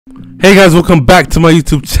Hey guys, welcome back to my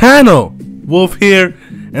YouTube channel. Wolf here,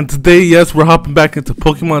 and today, yes, we're hopping back into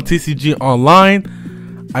Pokemon TCG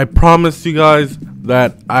Online. I promise you guys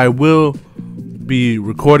that I will be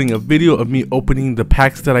recording a video of me opening the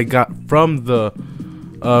packs that I got from the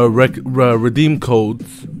redeem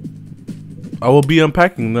codes. I will be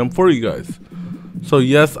unpacking them for you guys. So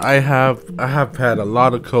yes, I have had a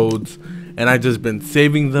lot of codes, and I just been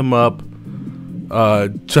saving them up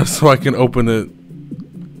just so I can open it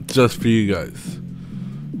just for you guys.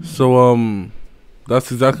 So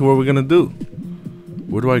that's exactly what we're gonna do.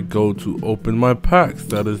 Where do I go to open my packs?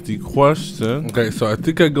 That is the question. Okay, so I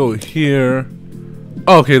think I go here.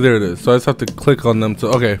 Oh, okay, there it is. So I just have to click on them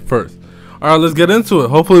to first. Alright, let's get into it.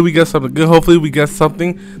 Hopefully we get something good. Hopefully we get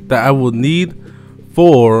something that I will need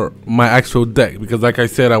for my actual deck, because like I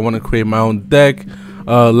said, I want to create my own deck.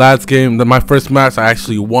 Last game, my first match, I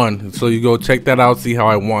actually won, so you go check that out, see how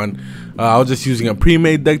I won. I was just using a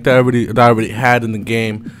pre-made deck that I already had in the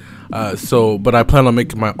game, but I plan on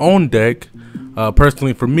making my own deck.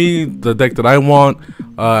 Personally, for me, the deck that I want,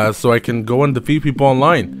 so I can go and defeat people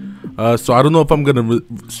online. So I don't know if I'm gonna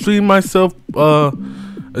stream myself. Let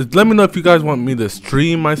me know if you guys want me to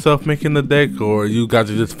stream myself making the deck, or you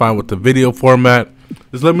guys are just fine with the video format.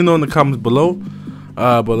 Just let me know in the comments below.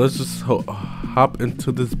 But let's just hop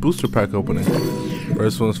into this booster pack opening.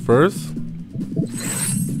 First one's first.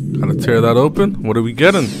 Gotta tear that open. What are we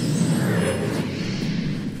getting?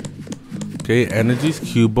 Okay, Energies,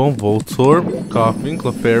 Cubone, Voltorb, Koffing,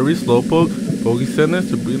 Clefairy, Slowpoke, Bogeycenter,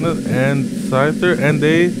 Sabrina, and Scyther, and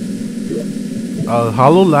a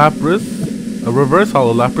Hollow Lapras, a Reverse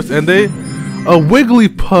Hollow Lapras, and a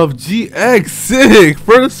Wigglypuff GX. Sick!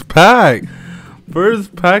 First pack!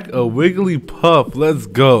 First pack of Wigglypuff. Let's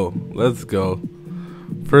go. Let's go.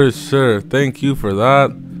 For sure. Thank you for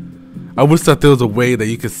that. I wish that there was a way that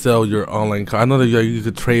you could sell your online card. I know that you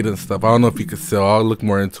could trade and stuff. I don't know if you could sell. I'll look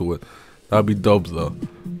more into it. That'd be dope though.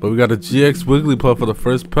 But we got a GX Wigglypuff for the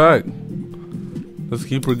first pack. Let's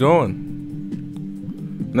keep her going.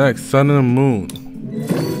 Next, Sun and Moon.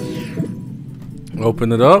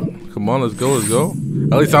 Open it up. Come on, let's go, let's go.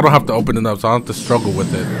 At least I don't have to open it up, so I don't have to struggle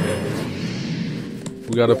with it.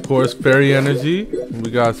 We got, of course, Fairy Energy.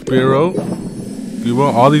 We got Spearow.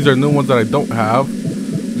 All these are new ones that I don't have.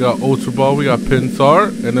 We got Ultra Ball, we got Pinsir,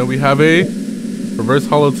 and then we have a Reverse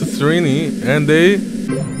Hollow Tisserini and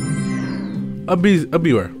a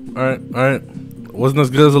Beware. Alright. Wasn't as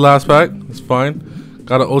good as the last pack. It's fine.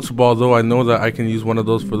 Got an Ultra Ball though. I know that I can use one of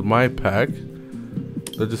those for my pack.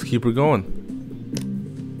 Let's just keep her going.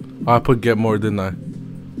 Oh, I put get more, didn't I?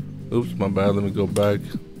 Oops, my bad. Let me go back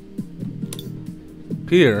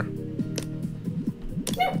here.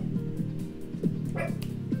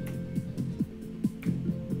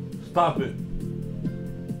 Stop it.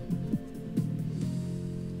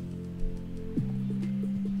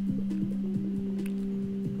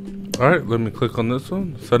 Alright, let me click on this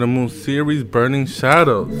one. Sun and Moon Series Burning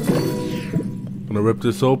Shadows. Gonna rip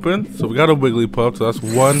this open. So we got a Wigglypuff, so that's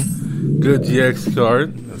one good GX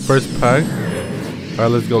card. First pack.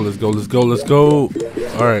 Alright, let's go, let's go, let's go, let's go.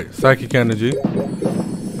 Alright, Psychic Energy.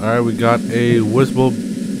 Alright, we got a Whistle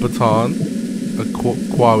Baton, a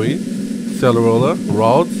Kwawi, Celerola,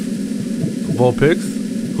 Ralts, Vulpix,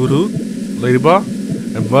 Hoothoot, Ladybug,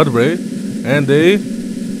 and Mudray, and a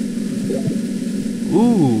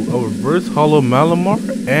Reverse Hollow Malamar,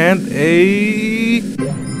 and a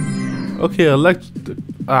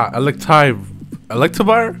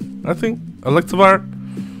Electivire, I think. Electivire.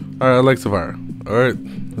 Alright, Electivire. Alright.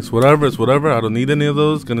 It's whatever. I don't need any of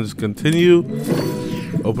those. Gonna just continue.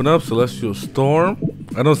 Open up Celestial Storm.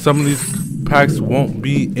 I know some of these packs won't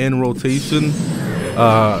be in rotation,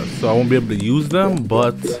 so I won't be able to use them,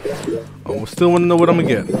 but I still want to know what I'm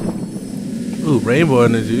gonna get. Ooh, Rainbow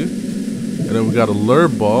Energy. And then we got a Lure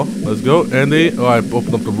Ball. Let's go. And I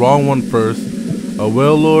opened up the wrong one first. A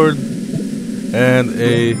Wailord. And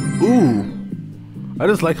I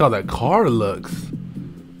just like how that card looks.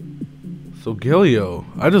 So Gilio.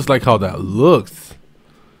 I just like how that looks.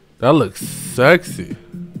 That looks sexy.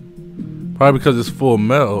 Probably because it's full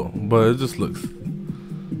metal, but it just looks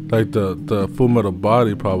like the full metal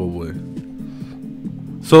body probably.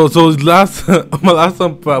 So my last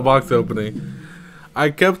box opening, I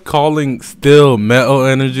kept calling Steel Metal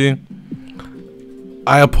Energy.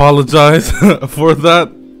 I apologize for that.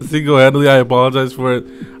 Single-handedly, I apologize for it.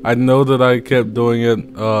 I know that I kept doing it,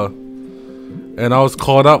 and I was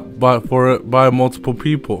called up for it by multiple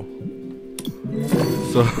people.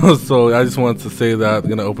 So I just wanted to say that. I'm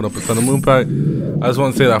gonna open up a Sun and Moon pack. I just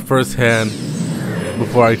want to say that firsthand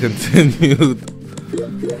before I continue.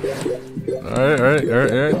 Alright.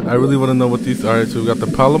 I really want to know what these are. So we got the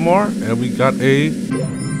Palomar and we got a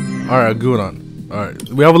Gudon. Alright,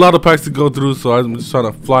 we have a lot of packs to go through, so I'm just trying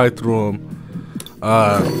to fly through them,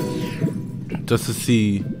 just to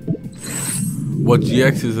see what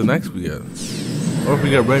GXs and X we get, or if we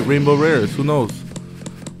get Rainbow Rares. Who knows?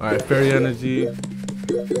 Alright, Fairy Energy,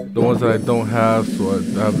 the ones that I don't have. So I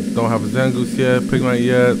don't have a Zangoose yet, Pigmite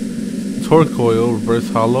yet, Torkoal, Reverse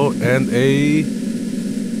Hollow, and a...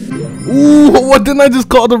 Ooh, what didn't I just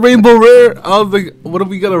call the Rainbow Rare? I was like, what if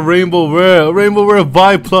we got a Rainbow Rare? A Rainbow Rare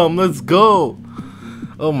Viplum, let's go.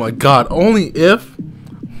 Oh my god, only if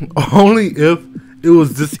it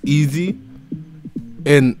was this easy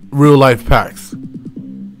in real life packs.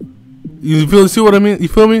 You see what I mean? You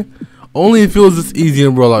feel me? Only if it was this easy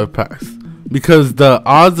in real life packs. Because the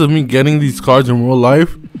odds of me getting these cards in real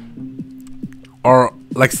life are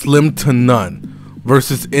like slim to none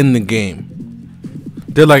versus in the game.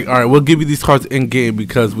 They're like, alright, we'll give you these cards in game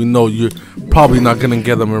because we know you're probably not gonna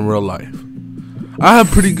get them in real life. I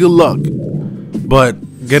have pretty good luck, but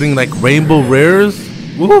getting like Rainbow Rares,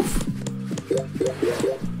 woof.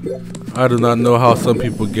 I do not know how some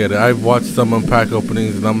people get it. I've watched some unpack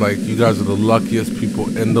openings and I'm like, you guys are the luckiest people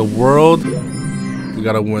in the world. We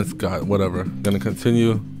gotta win, Scott. Whatever. Gonna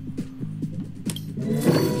continue.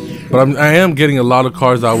 But I am getting a lot of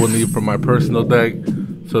cards I will need for my personal deck.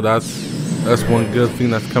 So that's one good thing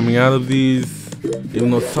that's coming out of these.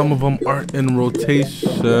 Even though some of them aren't in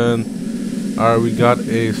rotation. Alright, we got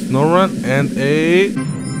a Snorunt and a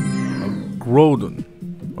Groudon.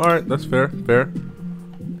 Alright, that's fair.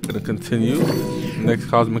 Gonna continue. Next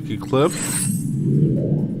Cosmic Eclipse.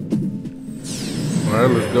 Alright,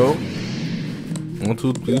 let's go. 1,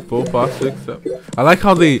 2, 3, 4, 5, 6, 7. I like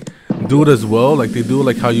how they do it as well. Like they do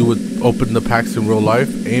like how you would open the packs in real life.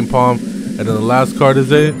 Aim Palm. And then the last card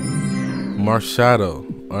is a Marshadow.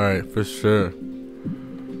 Alright, for sure.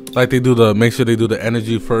 Like they do make sure they do the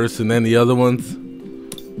energy first and then the other ones.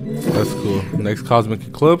 That's cool. Next Cosmic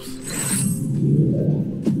Eclipse.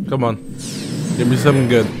 Come on. Give me something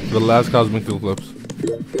good for the last Cosmic Eclipse.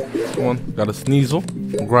 Come on. Got a Sneasel.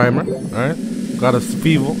 Grimer. Alright. Got a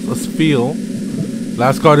Spheal.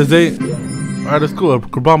 Last card is a... Alright, that's cool.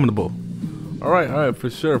 Crabominable. Alright, for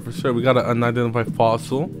sure. We got an unidentified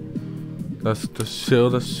fossil. That's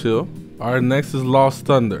chill. Alright, next is Lost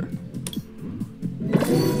Thunder.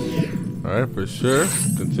 Alright, for sure.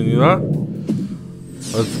 Continue that.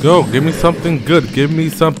 Let's go. Give me something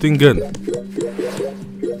good.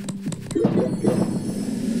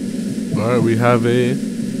 Alright, we have a...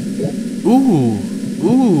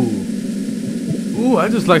 Ooh, I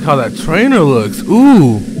just like how that trainer looks.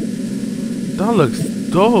 Ooh. That looks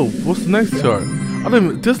dope. What's the next card?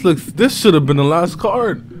 This should have been the last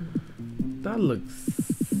card. That looks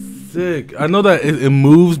sick. I know that it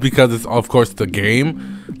moves because it's of course the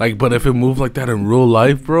game. Like, but if it moved like that in real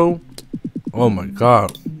life, bro, oh my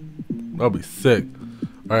god, that'd be sick.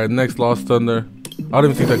 All right, next Lost Thunder. I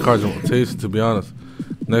don't even think that card's in rotation, to be honest.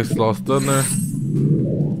 Next Lost Thunder.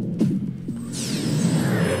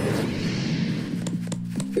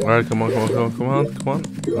 All right, come on.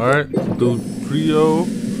 All right, do trio.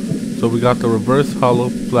 So we got the Reverse Hollow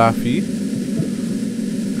Flaffy,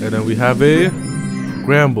 and then we have a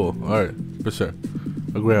Gramble. All right, for sure,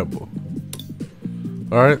 a Gramble.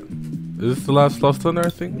 All right, is this the last Lost Thunder? I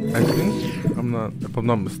think. If I'm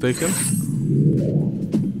not mistaken.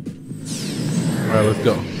 All right, let's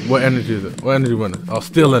go. What energy is it? What energy winner? Oh,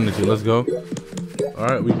 Steel Energy. Let's go. All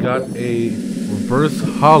right, we got a Reverse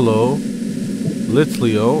Hollow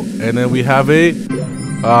Litleo, and then we have a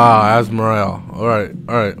Asmorale. All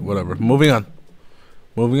right, whatever. Moving on.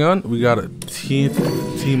 We got a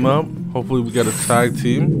team up. Hopefully, we get a tag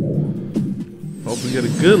team. Hope we get a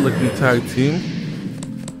good looking tag team.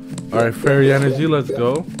 All right, Fairy Energy. Let's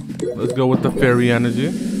go. Let's go with the Fairy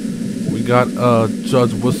Energy. We got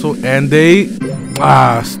Judge Whistle and a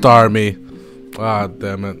Starmie.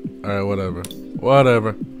 Damn it. All right,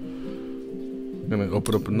 whatever. Gonna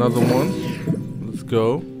open up another one. Let's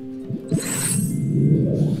go.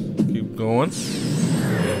 Keep going.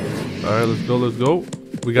 All right, let's go.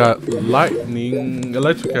 We got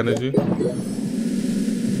Electric Energy.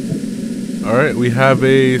 All right, we have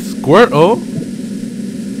a Squirtle,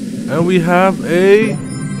 and we have a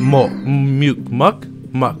Muck.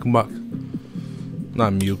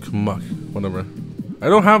 Not Muke, Muck. Whatever. I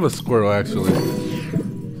don't have a Squirtle actually,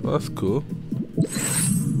 so that's cool.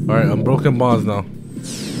 All right, Unbroken Bonds now.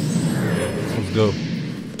 Let's go.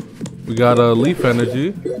 We got a Leaf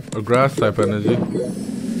Energy, a Grass type Energy.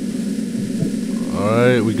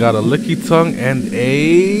 Alright, we got a Licky Tongue and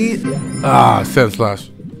a Sandslash.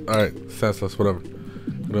 Alright, Sandslash, whatever.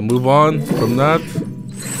 Gonna move on from that.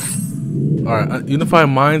 Alright, Unified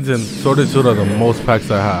Minds and Sword and Shield are the most packs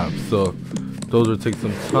I have, so those will take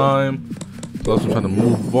some time. So also trying to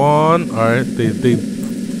move on. Alright, they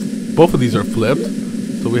both of these are flipped.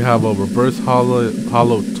 So we have a reverse hollow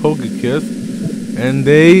Togekiss, and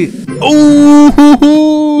they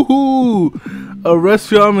a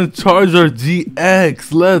Reshiram and Charizard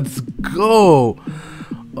GX. Let's go.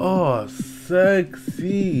 Oh,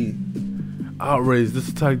 sexy. Outrage. This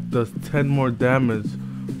attack does 10 more damage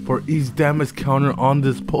for each damage counter on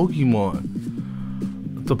this Pokemon.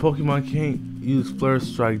 The Pokemon can't use Flare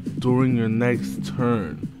Strike during your next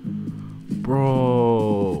turn.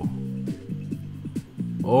 Bro.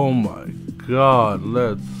 Oh my god.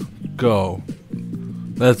 Let's go.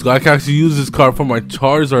 Let's go. I can actually use this card for my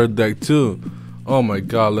Charizard deck too. Oh my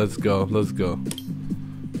god. Let's go. Let's go.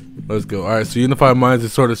 Let's go. Alright, so Unified Minds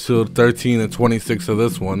and Sword and Shield, 13 and 26 of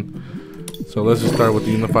this one. So let's just start with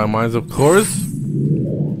the Unified Minds, of course.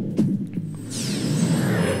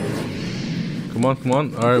 Come on, come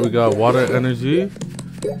on. Alright, we got Water Energy.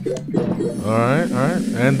 Alright, alright.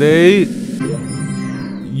 And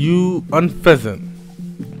Unfezant.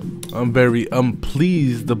 I'm very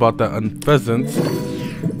unpleased about that Unfezant.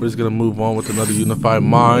 We're just gonna move on with another Unified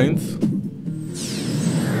Minds.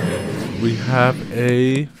 We have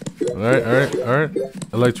a alright.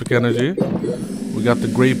 Electric Energy. We got the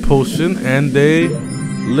Great Potion and a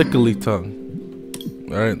Lickitung.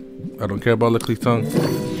 Alright, I don't care about Lickitung.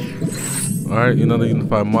 Alright, the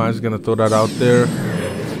Unified Minds, gonna throw that out there.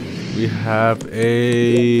 We have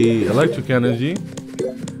a Electric Energy.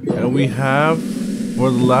 And we have,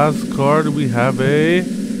 for the last card, we have a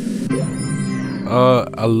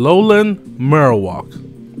Alolan Marowak.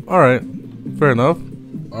 Alright, fair enough.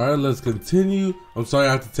 Alright, let's continue. I'm sorry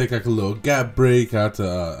I had to take like a little gap break. I had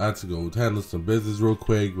to go handle some business real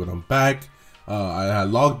quick, but I'm back. I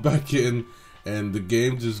had logged back in, and the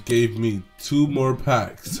game just gave me 2 more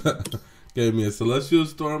packs. Gave me a Celestial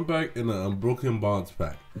Storm pack and an Unbroken Bonds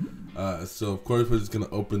pack. So of course we're just gonna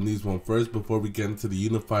open these one first before we get into the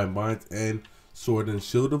Unified Minds and Sword and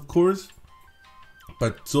Shield, of course.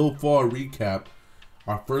 But so far, recap.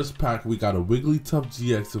 Our first pack, we got a Wigglytuff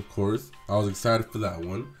GX, of course. I was excited for that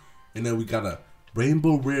one. And then we got a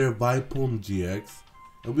Rainbow Rare Vileplume GX.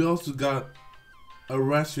 And we also got a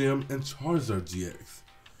Reshiram and Charizard GX.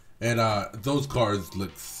 And those cards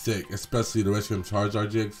look sick. Especially the Reshiram Charizard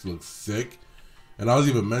GX looks sick. And I was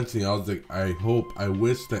even mentioning, I was like, I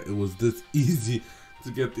wish that it was this easy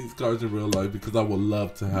to get these cards in real life, because I would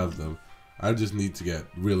love to have them. I just need to get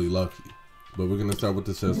really lucky. But we're gonna start with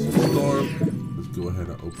the Celestial Storm. Let's go ahead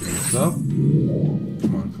and open this up.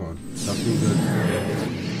 Come on, come on. Something good.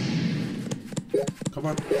 Come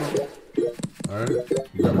on, come on. Alright.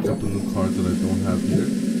 We got a couple new cards that I don't have here.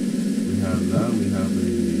 We have that. We have a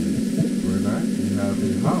Burnak. We have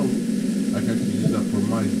a Howl. I can actually use that for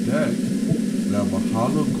my deck. We have a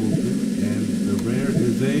Hollow Gulpin. And the rare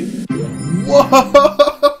is a... Whoa!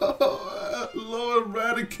 Low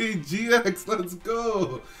Eradicate GX. Let's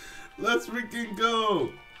go! Let's freaking go!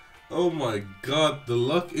 Oh my god, the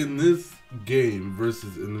luck in this game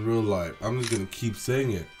versus in real life. I'm just gonna keep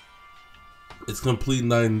saying it. It's complete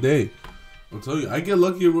night and day. I'm telling you, I get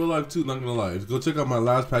lucky in real life too, not gonna lie. Go check out my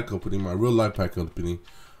last pack opening, my real life pack opening.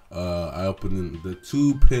 I opened the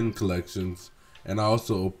 2 pin collections, and I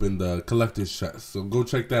also opened the collector's chest. So go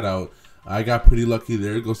check that out. I got pretty lucky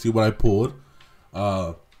there. Go see what I pulled.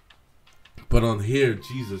 But on here,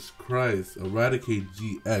 Jesus Christ, Eradicate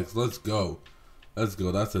GX. Let's go. Let's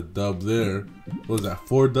go. That's a dub there. What was that?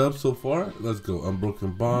 4 dubs so far? Let's go.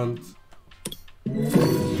 Unbroken Bonds.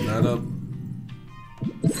 Open that up.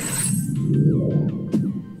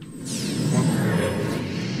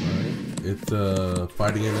 Alright. It's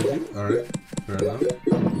Fighting Energy. Alright. Fair enough.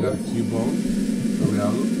 We got a Cubone. A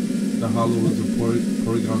Riolu. The Hollow is a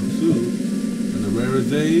Porygon 2. And the rare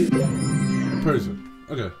is a Persian.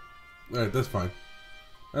 Okay. Alright, that's fine.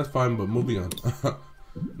 That's fine, but moving on.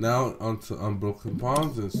 Now onto Unbroken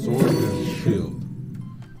Bonds and Sword and Shield.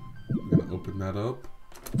 We're gonna open that up.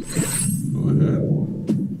 Go ahead.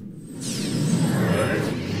 Alright,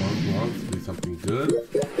 come on, let's do something good.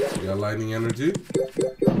 We got Lightning Energy.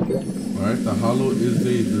 Alright, the Hollow is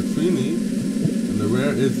a Dratini, and the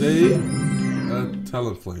rare is a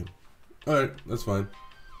Talonflame. Alright, that's fine.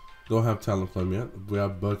 Don't have Talonflame yet. We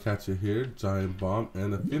have Bugcatcher here, Giant Bomb,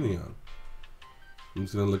 and a Finneon. I'm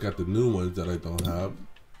just gonna look at the new ones that I don't have.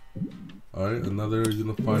 Alright, another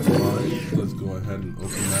Unified Minds. Let's go ahead and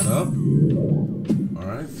open that up.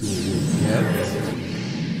 Alright, see what we'll get.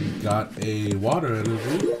 We've got a Water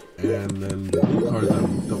Energy, and then the new cards that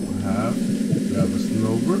we don't have. We have a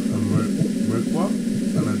Snover, a Murkwa,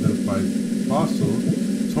 unidentified fossil,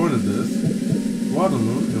 Tornadus,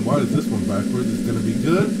 Watermoon, and why is this one backwards? It's gonna be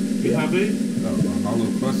good. We have a Hollow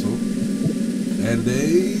Crustle and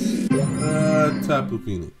a Tapu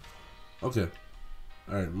Fini. Okay.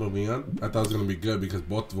 Alright, moving on. I thought it was gonna be good because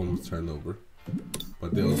both of them was turned over.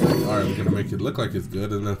 But they was like, alright, we're gonna make it look like it's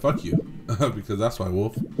good and then fuck you. Because that's why,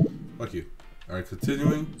 Wolf. Fuck you. Alright,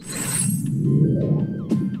 continuing.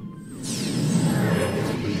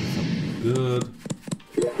 Good.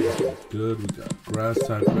 Good. We got grass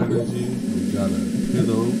type energy. We got a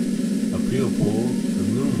Pillow, a Peelpool, a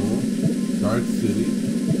Numal, Dark City,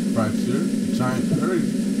 Fracture, Giant Hurry,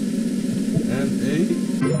 and a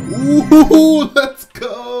let's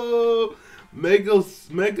go! Mega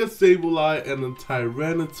Sableye and a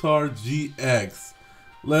Tyranitar GX.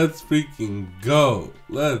 Let's freaking go.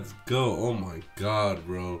 Let's go. Oh my god,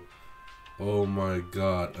 bro. Oh my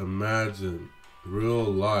god. Imagine real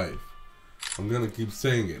life. I'm gonna keep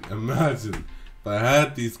saying it. Imagine if I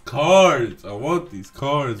had these cards. I want these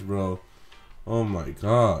cards, bro. Oh my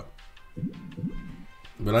god.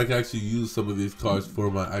 But I can actually use some of these cards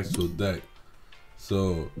for my actual deck.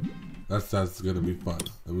 So that's gonna be fun.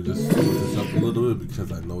 Let me just speed this up a little bit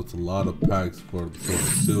because I know it's a lot of packs for the Sword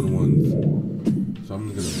and Shield ones. So I'm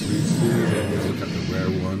gonna breeze through and we're gonna look at the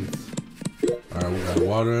rare ones. Alright, we got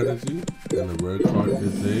Water Energy, and the rare card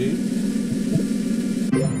is a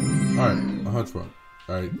Hunchrock.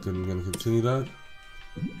 Alright, then we're gonna continue that.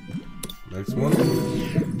 Next one.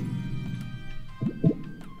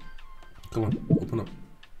 Come on, open up.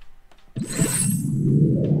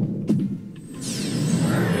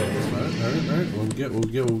 Alright. What we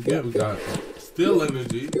get. We got Steel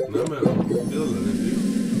Energy, no metal, Steel Energy.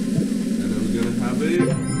 And then we're gonna have a...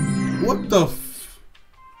 What the f...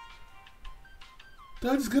 Did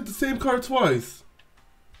I just get the same card twice?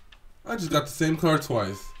 I just got the same card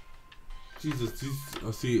twice. Jesus,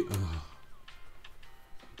 see,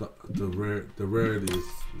 the rarity is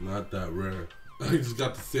not that rare. I just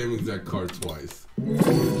got the same exact card twice.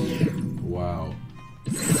 Wow,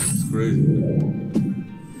 it's crazy.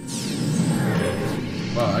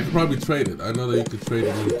 Wow, I could probably trade it. I know that you could trade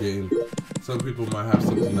it in the game. Some people might have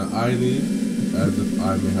something that I need, as if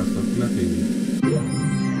I may have something that they need.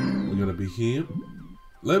 We're gonna be here.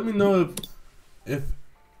 Let me know if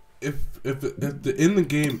in the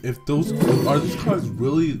game, if those are these cards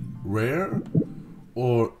really rare,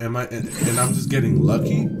 or am I and I'm just getting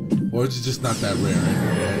lucky, or is it just not that rare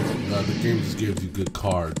and the game just gives you good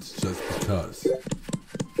cards just because?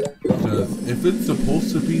 Because if it's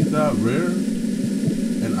supposed to be that rare,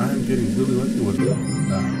 and I am getting really lucky with it,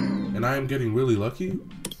 and I am getting really lucky,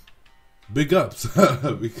 big ups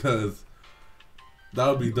because that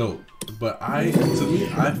would be dope. But to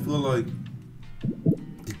me, I feel like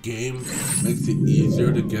the game makes it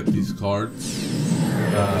easier to get these cards,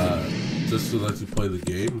 just to let you play the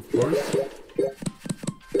game, of course.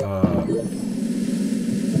 But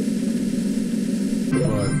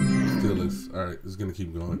still, it's alright. It's gonna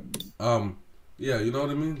keep going. Yeah, you know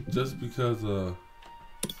what I mean. Just because,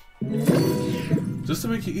 just to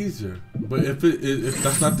make it easier. But if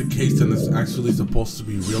that's not the case, then it's actually supposed to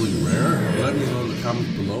be really rare. Let me know in the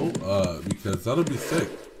comments below, because that'll be sick.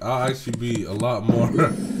 I'll actually be a lot more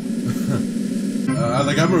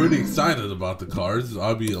like, I'm already excited about the cards.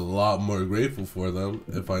 I'll be a lot more grateful for them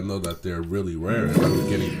if I know that they're really rare and I'm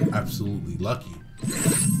getting absolutely lucky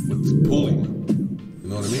with pulling them. You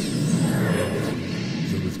know what I mean?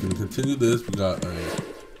 So we're just gonna continue this. We got a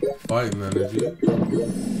Fighting Energy, we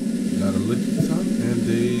got a Lickitung, and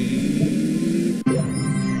a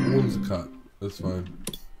Whimsicott. That's fine.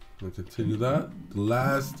 I'm gonna continue that. The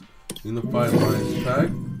last Unified Minds pack.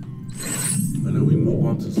 And then we move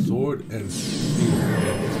on to Sword and Shield.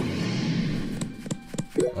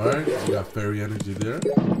 Alright, we got Fairy Energy there.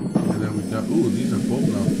 And then we got, ooh, these are both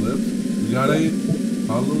now flipped. We got a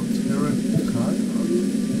Hollow Terracotta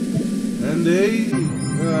and a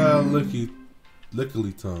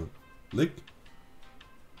Lickitung.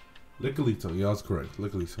 Lickitung, yeah, that's correct.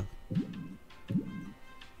 Lickitung.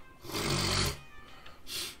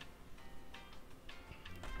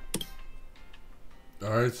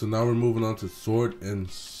 Alright, so now we're moving on to Sword and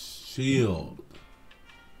Shield.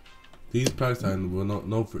 These packs, I will not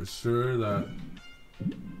know for sure that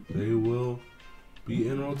they will be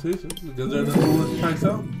in rotation because they're the newest packs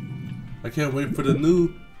out. I can't wait for the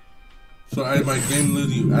new. So my game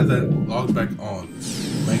literally, as I log back on,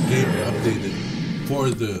 my game updated for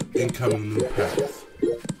the incoming new packs.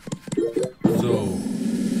 We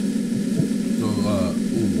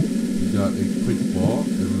got a Quick Ball,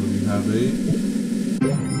 and then we have a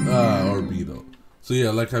Orbeetle. So yeah,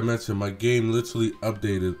 like I mentioned, my game literally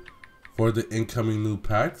updated for the incoming new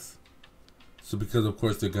packs. So because of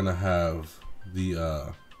course they're gonna have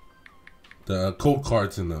the code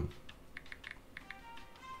cards in them.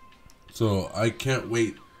 So I can't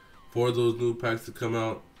wait for those new packs to come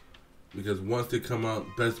out, because once they come out,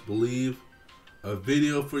 best believe a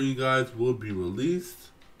video for you guys will be released.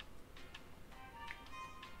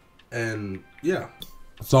 And yeah,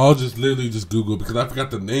 so I'll just literally just Google, because I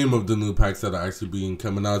forgot the name of the new packs that are actually being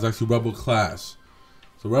coming out. It's actually Rebel Clash.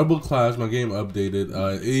 So Rebel Clash, my game updated.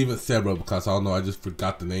 It even said Rebel Clash. I don't know. I just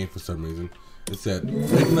forgot the name for some reason. It said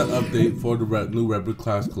making an update for the new Rebel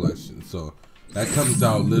Clash collection. So that comes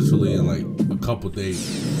out literally in like a couple days.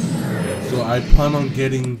 So I plan on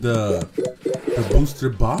getting the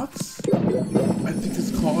booster box. I think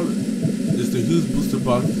it's called. It's the huge booster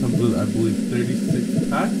box. It comes with, I believe, 36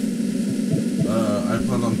 packs. I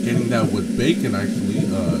plan on getting that with Bacon, actually.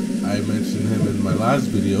 I mentioned him in my last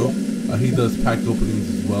video. He does pack openings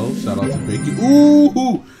as well. Shout out to Bacon.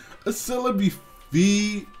 Ooh! A Celebi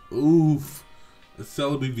V. Oof. A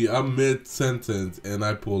Celebi V. I'm mid-sentence and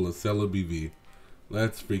I pull a Celebi V.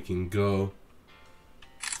 Let's freaking go.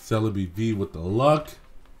 Celebi V with the luck.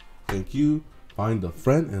 Thank you. Find a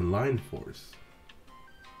friend and line force.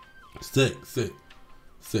 Sick.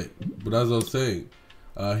 But as I was saying,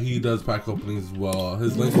 he does pack openings as well.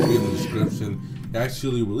 His link will be in the description. He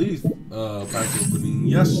actually released pack opening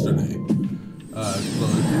yesterday. So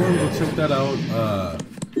if you want to go check that out,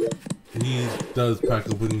 he does pack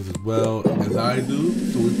openings as well as I do.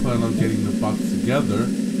 So we plan on getting the box together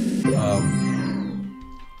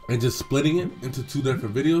and just splitting it into 2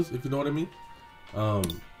 different videos, if you know what I mean.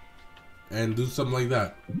 And do something like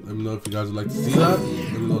that. Let me know if you guys would like to see that.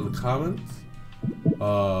 Let me know in the comments.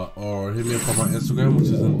 Or hit me up on my Instagram, which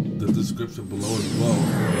is in the description below as well,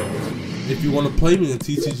 if you want to play me in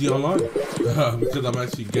TCG Online. Because I'm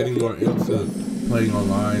actually getting more into playing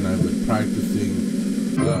online. I've been practicing.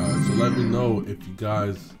 So let me know if you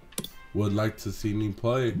guys would like to see me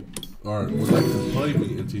play, or would like to play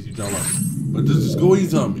me in TCG Online. But just go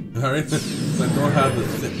easy on me, alright? I don't have the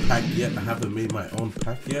set pack yet. I haven't made my own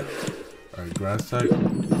pack yet. Alright, grass type.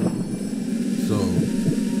 So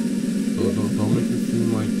don't make it seem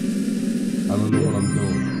like I don't know what I'm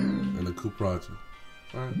doing in the Coop project.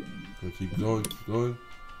 Alright, gonna keep going.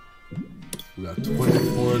 We got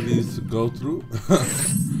 24 of these to go through.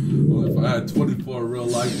 Well, if I had 24 real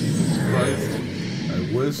life, Jesus Christ, I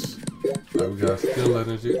wish. Alright, we got Still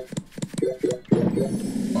Energy.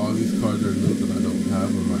 All these cards are new that I don't have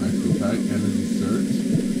in my actual pack. Energy Surge.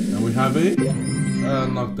 And we have a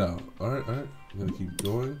knocked out. Alright. I'm gonna keep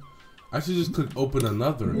going. I should just click open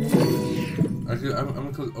another. Actually, I'm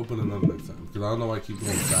gonna click open another next time, because I don't know why I keep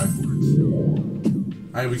going backwards.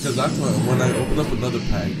 Because that's why when I open up another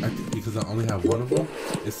pack, because I only have one of them,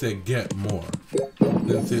 it said get more.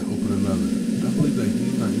 Then it said open another. I believe that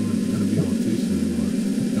he's not even gonna be on rotation anymore.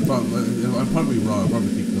 If I'm probably wrong, I'm probably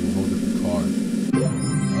thinking of a whole different card.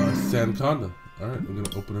 Sanconda. Alright, we're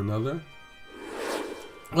gonna open another.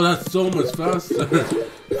 Oh, that's so much faster.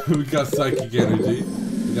 We got Psychic Energy.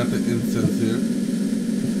 We got the Incense here.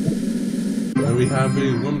 And we have a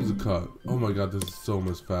Whimsicott. Oh my god, this is so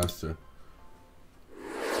much faster.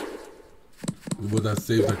 Would that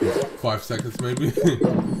save like 5 seconds maybe?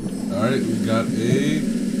 Alright, we got a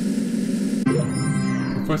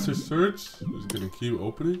Professor Surge. Who's gonna keep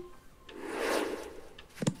opening.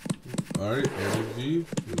 Alright, energy.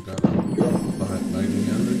 We got a lightning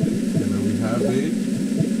energy. And then we have a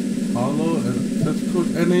hollow and touch code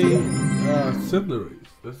and a Cinderace.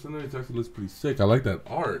 That Cinderace actually looks pretty sick. I like that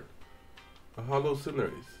art. A hollow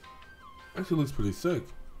Cinderace. Actually looks pretty sick.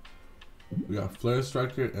 We got Flare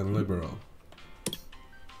Striker and Libero.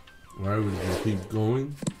 Alright, we're just gonna keep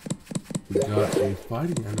going. We got a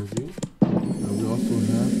Fighting Energy. And we also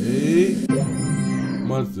have a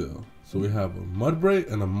Mudsdale. So we have a Mudbray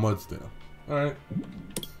and a Mudsdale. Alright.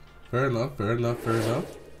 Fair enough.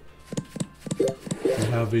 We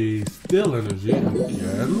have a Still Energy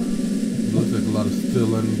again. Looks like a lot of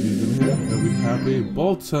Still Energies in here. And we have a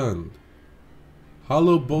Bolton.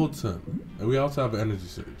 Hollow Bolton. And we also have an Energy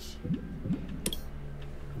Surge.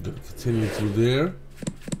 I'm gonna continue through there.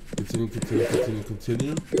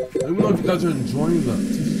 Continue. Let me know if you guys are enjoying the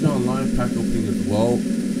TCG Online pack opening as well.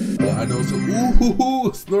 I know so.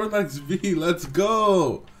 Ooh, Snorlax V. Let's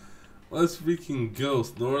go. Let's freaking go.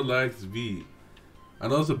 Snorlax V. I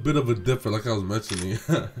know it's a bit of a different, like I was mentioning.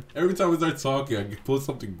 Every time we start talking, I can pull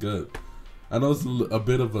something good. I know it's a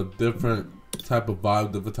bit of a different type of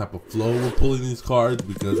vibe, different type of flow with pulling these cards,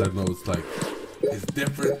 because I know it's like, it's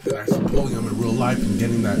different than actually pulling them in real life and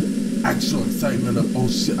getting that actual excitement of, oh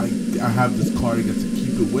shit, I have this card, I get to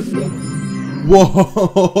keep it with me.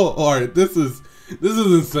 Whoa! All right, this is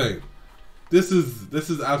insane. This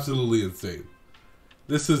is absolutely insane.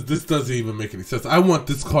 This doesn't even make any sense. I want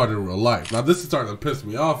this card in real life. Now this is starting to piss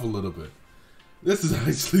me off a little bit. This is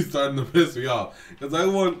actually starting to piss me off because I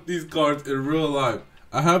want these cards in real life.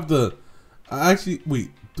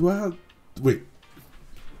 Wait.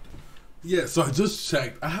 Yeah, so I just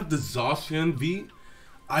checked. I have the Zacian V.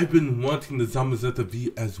 I've been wanting the Zamazenta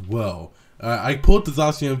V as well. I pulled the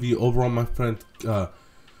Zacian V over on my friend,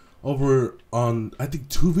 over on, I think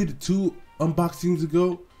two unboxings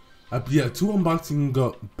ago. Two unboxings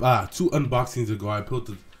ago, I pulled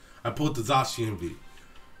the Zacian V.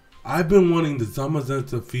 I've been wanting the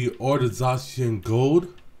Zamazenta V or the Zacian Gold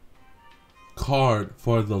card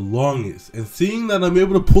for the longest, and seeing that I'm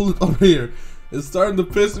able to pull it over here, it's starting to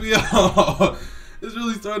piss me off. It's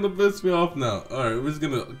really starting to piss me off now. Alright, we're just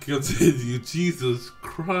gonna continue. Jesus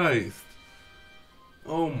Christ.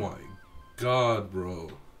 Oh my god,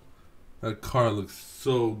 bro. That card looks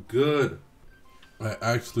so good. I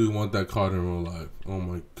actually want that card in real life. Oh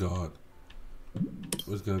my god.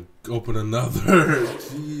 We're just gonna open another.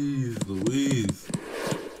 Jeez Louise.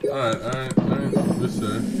 Alright. For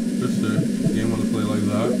sure. Game wanna play like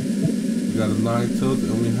that. We got a Ninetales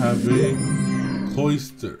and we have a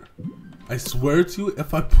Cloyster. I swear to you,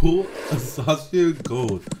 if I pull a Zacian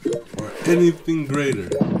Gold or anything greater,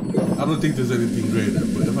 I don't think there's anything greater,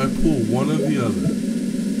 but if I pull one or the other,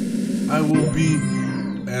 I will be.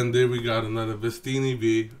 And there we got another Vestini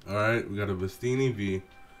V. Alright, we got a Vestini V.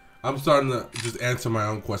 I'm starting to just answer my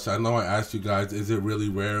own question. I know I asked you guys, is it really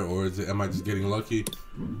rare or am I just getting lucky?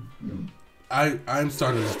 I'm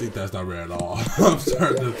starting to just think that's not rare at all. I'm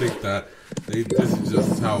starting to think that this is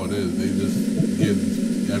just how it is. They just give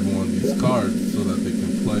everyone these cards so that they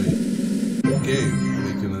can play the game. And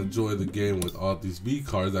they can enjoy the game with all these V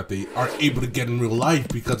cards that they aren't able to get in real life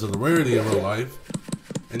because of the rarity of real life.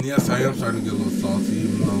 And yes, I am starting to get a little salty,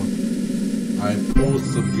 even though I pull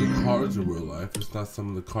some good cards in real life. It's not some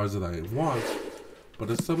of the cards that I want, but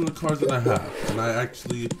it's some of the cards that I have. And I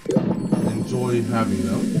actually enjoy having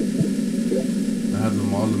them. I have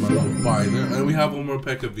them all in my little binder. And we have one more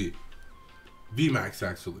P.E.K.K.A V. VMAX,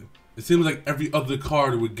 actually. It seems like every other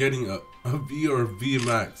card we're getting a V or a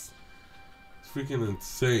VMAX. It's freaking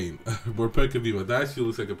insane. We're P.E.K.K.A V, but that actually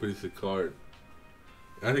looks like a pretty sick card.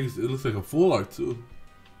 I think it looks like a full art, too.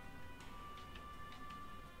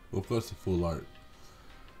 Well, first a full art.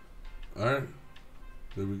 Alright.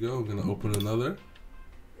 There we go. I'm going to open another.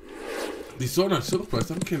 These Sword and Shield packs,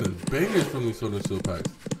 I'm getting bangers from these Sword and Shield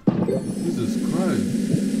packs. Jesus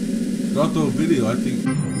Christ. Throughout the video, I think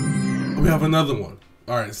we have another one.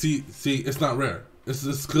 Alright, see, it's not rare.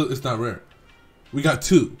 It's not rare. We got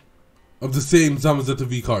two of the same Zamazenta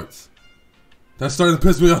V cards. That's starting to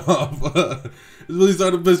piss me off. It's really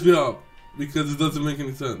starting to piss me off because it doesn't make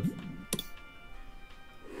any sense.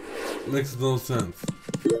 It makes no sense.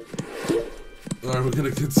 Alright, we're gonna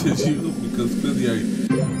continue because clearly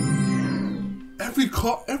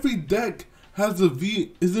every deck has a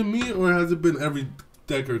V. Is it me or has it been every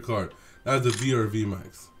deck or card that has a V or a V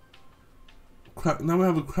max? Now we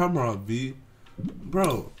have a Cramorant V.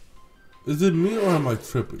 Bro, is it me or am I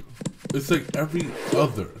tripping? It's like every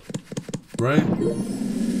other, right?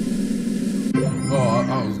 Oh,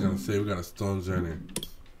 I was gonna say we got a Stone Journey.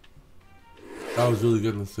 I was really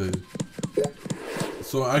gonna say.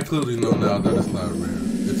 So I clearly know now that it's not rare.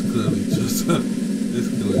 It's clearly just,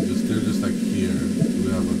 they're just like here. We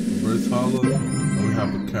have a Reverse Hollow, and we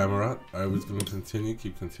have a Cramorant. Alright, we're just gonna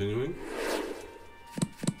keep continuing.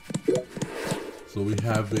 So we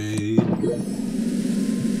have a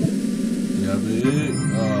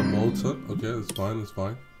Molten. Okay, that's fine.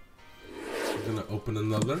 We're gonna open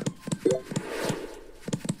another.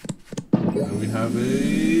 And we have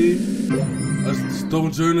a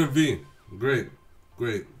Stonejourner V. Great.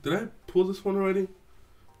 Did I pull this one already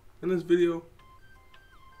in this video?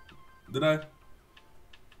 Did I?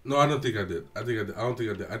 No, I don't think I did. I don't think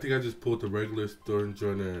I did. I think I just pulled the regular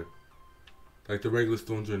Stonejourner, like the regular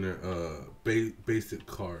Stonejourner basic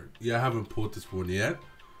card. Yeah, I haven't pulled this one yet.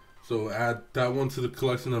 So add that one to the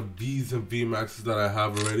collection of V's and V Maxes that I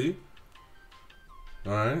have already.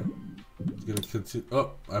 Alright. It's gonna continue.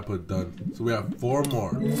 Oh, I put done. So we have 4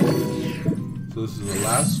 more. So this is the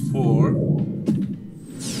last 4.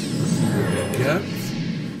 Get.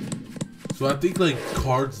 So I think like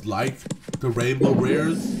cards like the Rainbow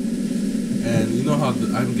Rares, and you know how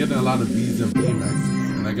I'm getting a lot of V's and V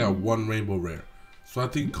Maxes, and I got 1 Rainbow Rare. So I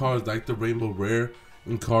think cards like the Rainbow Rare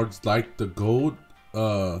and cards like the Gold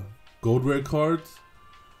Rare cards,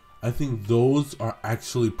 I think those are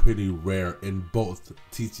actually pretty rare in both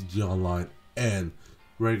TCG Online and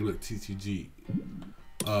regular TCG.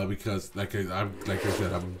 Because like I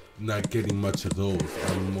said, I'm not getting much of those.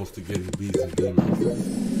 I'm mostly getting V's and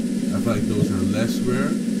Demons. I feel like those are less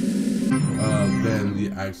rare than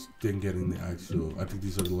getting the actual. I think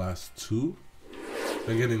these are the last two.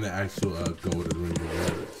 Than getting the actual golden rainbow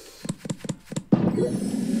rares.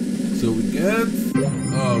 So we got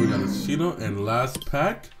a Shino, and last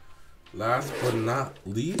pack. Last but not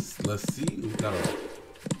least, let's see. We got a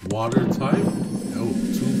water type. Oh,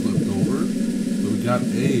 2 flipped over. So we got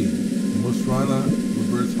a Mushrana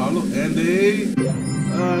reverse hollow and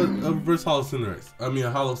a reverse hollow Cinderace. I mean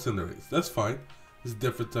a hollow Cinderace. That's fine. It's a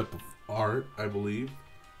different type of art, I believe.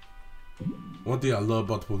 One thing I love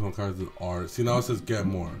about the Pokemon cards is art. See, now it says get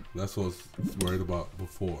more. That's what I was worried about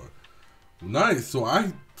before. Nice. So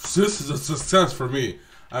this is a success for me.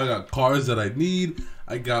 I got cards that I need.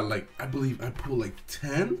 I got like, I believe I pulled like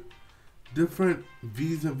 10 different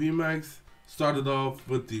V's and VMAX. Started off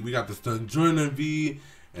with we got the Stunjourner V,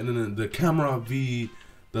 and then the Camera V,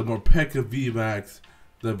 the Morpeko VMAX,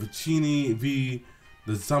 the Vicini V,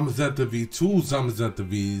 the Zamazenta V, 2 Zamazenta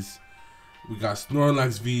Vs. We got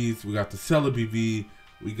Snorlax Vs, we got the Celebi V,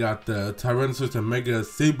 we got the Tyrannosaurus and Mega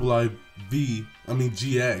Sableye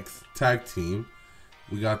GX tag team.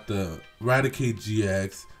 We got the Raticate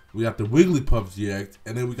GX, we got the Wigglypuff GX,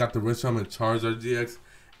 and then we got the Reshiram and Charizard GX,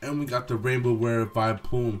 and we got the Rainbow Rare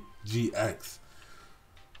Vileplume GX.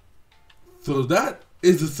 So that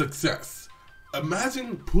is a success.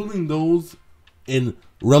 Imagine pulling those in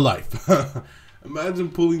real life. Imagine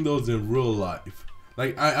pulling those in real life.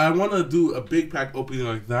 Like, I want to do a big pack opening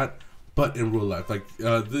like that, but in real life. Like,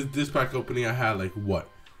 this pack opening, I had, like, what?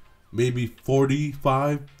 Maybe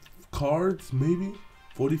 45 cards, maybe?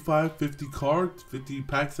 45, 50 cards, 50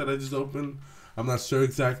 packs that I just opened. I'm not sure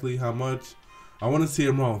exactly how much. I want to say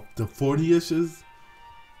around the 40-ishes.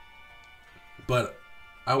 But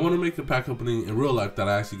I want to make a pack opening in real life that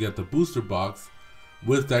I actually get the booster box.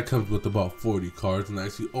 With that comes with about 40 cards, and I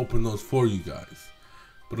actually open those for you guys.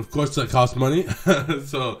 But of course that costs money,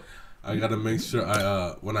 so I gotta make sure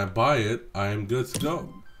when I buy it, I am good to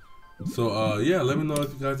go. So yeah, let me know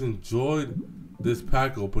if you guys enjoyed this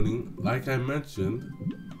pack opening. Like I mentioned,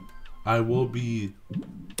 I will be.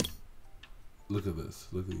 Look at this.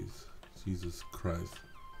 Look at these. Jesus Christ.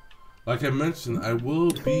 Like I mentioned, I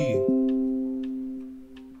will be.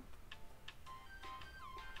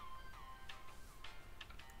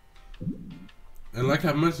 And like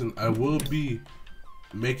I mentioned, I will be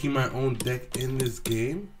making my own deck in this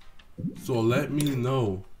game. So let me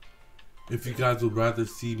know if you guys would rather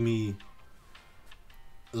see me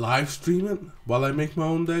live stream it while I make my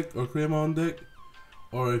own deck or create my own deck,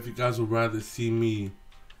 or if you guys would rather see me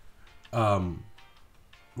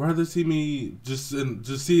just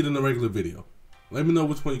see it in a regular video. Let me know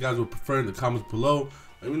which one you guys would prefer in the comments below.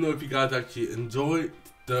 Let me know if you guys actually enjoyed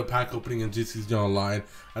the pack opening in GCG Online.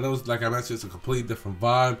 I know, it's like I mentioned, it's a completely different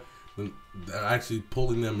vibe than actually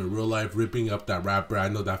pulling them in real life, ripping up that wrapper. I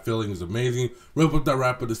know that feeling is amazing. Rip up that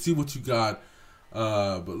wrapper to see what you got.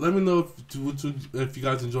 But let me know if you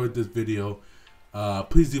guys enjoyed this video.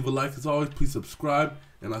 Please leave a like as always. Please subscribe,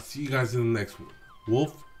 and I'll see you guys in the next one.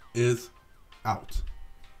 Wolf is out.